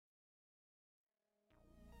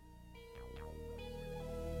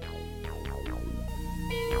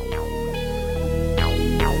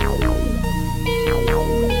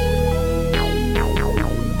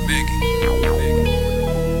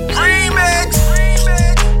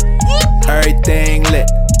everything lit.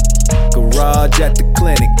 Garage at the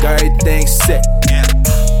clinic, everything set.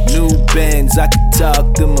 New Benz, I can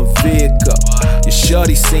talk to my vehicle. Your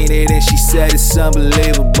shorty seen it and she said it's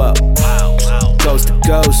unbelievable. Coast to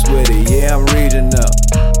coast with it, yeah, I'm regional.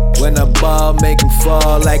 When I ball, make them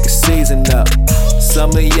fall like a season up.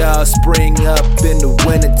 Some of y'all spring up in the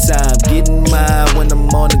wintertime. Getting mine when I'm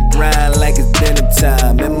on the grind like it's dinner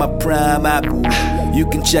time. In my prime, you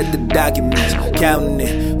can check the documents, counting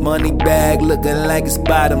it. Money bag looking like it's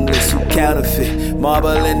bottomless. Who counterfeit?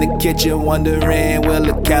 Marble in the kitchen, wondering will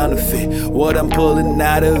it counterfeit? What I'm pulling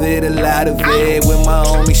out of it, a lot of it. With my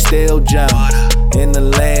homie still jump in the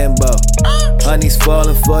Lambo. Honey's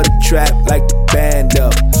falling for the trap like the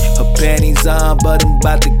bando. Her panties on, but I'm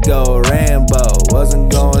about to go Rambo.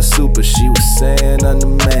 Wasn't going super, she was saying I'm the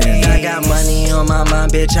man. I got money on my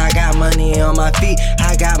mind, bitch, I got money on my feet.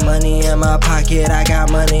 I got money in my pocket, I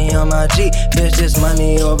got money on my G. Bitch, this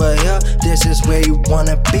money over here, this is where you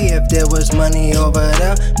wanna be. If there was money over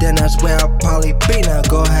there, then that's where I'll probably be. Now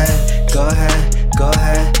go ahead, go ahead, go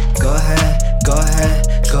ahead, go ahead, go ahead,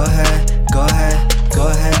 go ahead, go ahead, go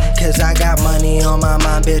ahead. Cause I got money on my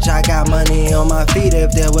mind, bitch, I got money on my feet.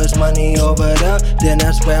 If there was money over there, then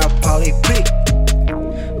that's where I'll probably be.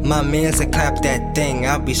 My mans that clap that thing,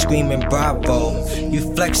 I'll be screaming bravo.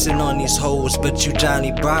 You flexing on these hoes, but you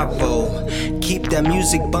Johnny Bravo. Keep that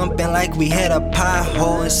music bumping like we hit a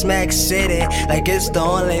pothole in Smack City, like it's the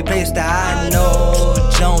only place that I know.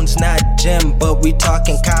 Jones, not Jim, but we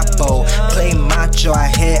talking capo. Play macho, I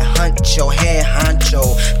hit huncho, head honcho.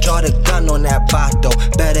 Draw the gun on that vato,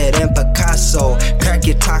 better than Picasso. Crack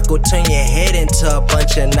your taco, turn your head into a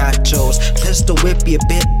bunch of nachos. Pistol whip your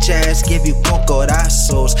bitch ass, give you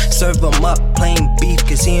cocorazos. Serve him up plain beef,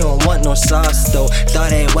 cause he don't want no sauce though.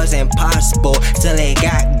 Thought it was impossible, till it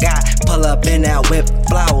got. Pull up in that whip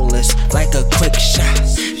flawless, like a quick shot.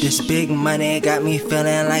 This big money got me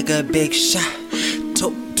feeling like a big shot.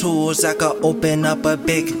 Tools, I could open up a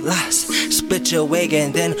big loss. Split your wig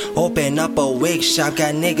and then open up a wig shop.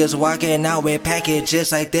 Got niggas walking out with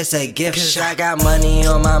packages like this a gift shop. I got money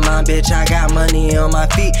on my mind, bitch, I got money on my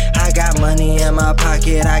feet. I got money in my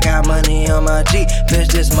pocket, I got money on my G. Bitch,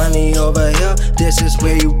 this money over here, this is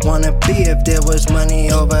where you wanna be. If there was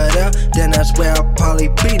money over there, then that's where I'll probably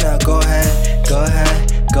be. Now go ahead, go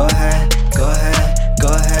ahead, go ahead.